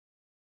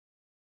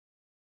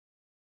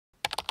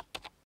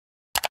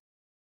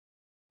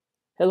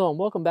Hello and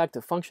welcome back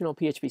to Functional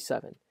PHP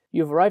 7.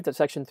 You've arrived at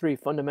Section 3,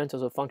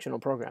 Fundamentals of Functional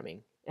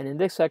Programming. And in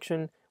this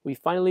section, we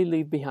finally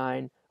leave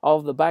behind all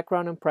of the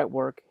background and prep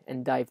work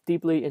and dive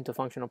deeply into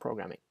functional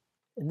programming.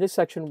 In this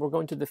section, we're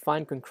going to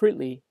define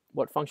concretely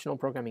what functional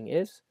programming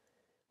is.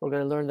 We're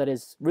going to learn that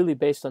it's really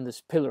based on this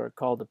pillar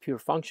called the pure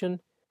function,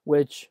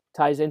 which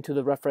ties into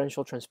the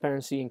referential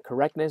transparency and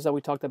correctness that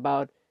we talked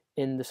about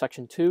in the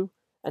Section 2.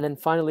 And then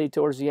finally,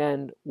 towards the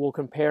end, we'll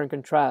compare and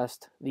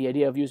contrast the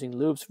idea of using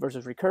loops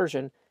versus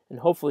recursion, and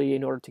hopefully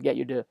in order to get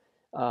you to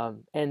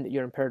end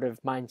your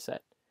imperative mindset.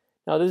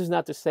 Now, this is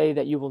not to say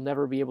that you will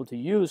never be able to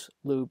use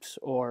loops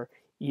or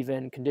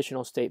even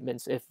conditional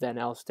statements, if then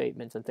else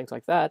statements and things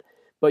like that,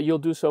 but you'll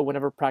do so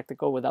whenever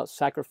practical without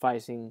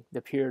sacrificing the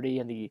purity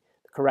and the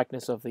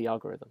correctness of the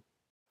algorithm.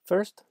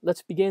 First,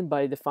 let's begin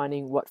by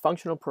defining what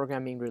functional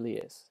programming really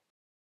is.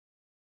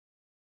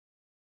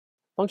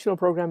 Functional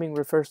programming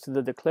refers to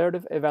the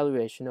declarative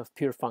evaluation of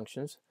pure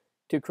functions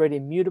to create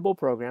immutable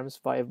programs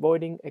by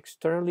avoiding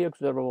externally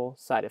observable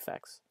side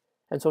effects.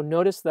 And so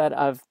notice that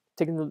I've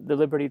taken the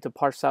liberty to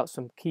parse out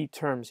some key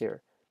terms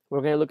here. We're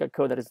going to look at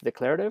code that is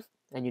declarative,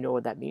 and you know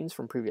what that means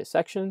from previous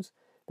sections,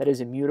 that is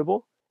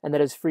immutable, and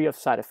that is free of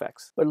side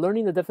effects. But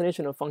learning the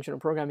definition of functional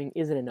programming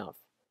isn't enough.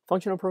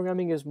 Functional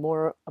programming is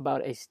more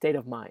about a state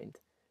of mind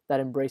that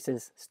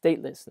embraces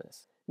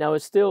statelessness. Now,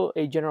 it's still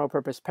a general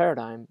purpose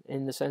paradigm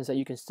in the sense that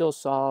you can still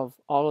solve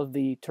all of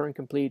the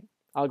Turing-complete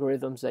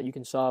algorithms that you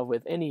can solve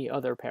with any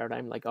other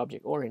paradigm like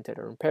object-oriented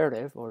or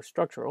imperative or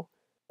structural.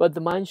 But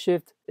the mind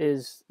shift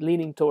is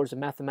leaning towards a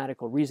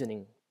mathematical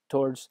reasoning,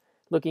 towards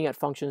looking at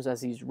functions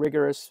as these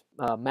rigorous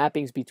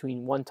mappings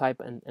between one type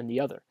and the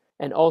other.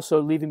 And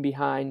also leaving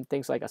behind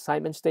things like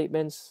assignment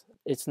statements.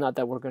 It's not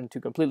that we're going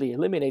to completely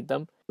eliminate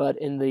them, but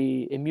in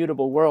the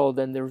immutable world,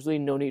 then there's really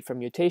no need for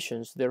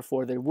mutations.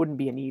 Therefore, there wouldn't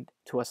be a need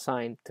to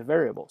assign to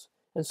variables.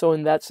 And so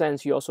in that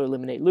sense, you also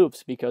eliminate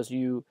loops because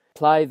you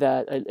imply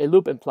that a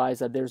loop implies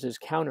that there's this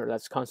counter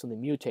that's constantly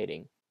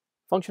mutating.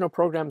 Functional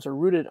programs are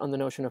rooted on the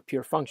notion of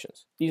pure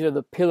functions. These are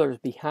the pillars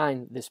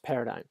behind this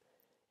paradigm.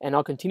 And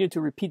I'll continue to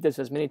repeat this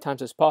as many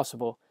times as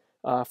possible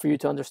for you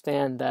to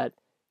understand that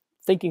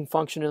thinking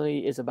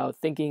functionally is about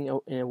thinking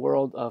in a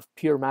world of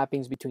pure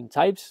mappings between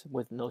types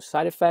with no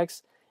side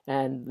effects,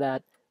 and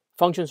that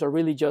functions are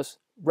really just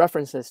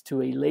references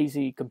to a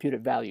lazy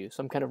computed value,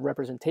 some kind of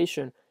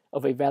representation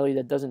of a value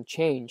that doesn't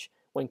change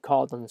when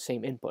called on the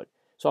same input.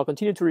 So I'll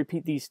continue to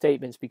repeat these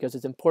statements because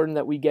it's important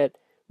that we get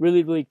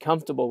really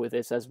comfortable with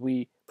this as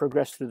we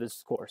progress through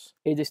this course.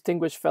 A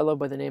distinguished fellow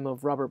by the name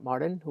of Robert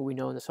Martin, who we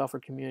know in the software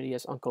community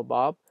as Uncle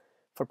Bob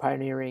for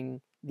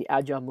pioneering the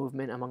Agile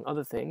movement among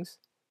other things,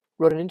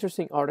 wrote an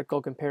interesting article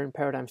comparing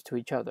paradigms to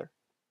each other.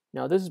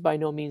 Now, this is by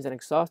no means an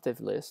exhaustive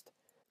list,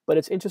 but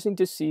it's interesting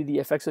to see the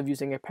effects of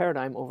using a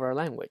paradigm over a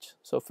language.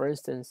 So for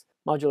instance,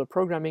 modular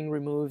programming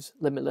removes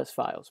limitless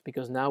files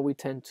because now we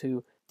tend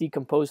to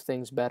decompose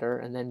things better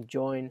and then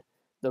join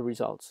the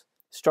results.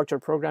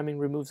 Structured programming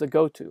removes the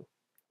goto.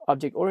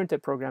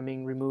 Object-oriented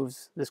programming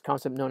removes this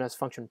concept known as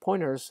function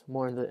pointers,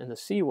 more in the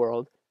C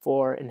world,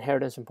 for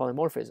inheritance and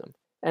polymorphism.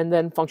 And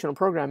then functional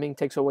programming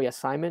takes away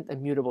assignment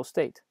and mutable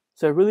state.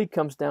 So it really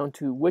comes down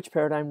to which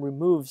paradigm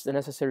removes the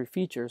necessary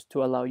features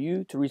to allow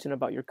you to reason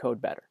about your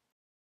code better.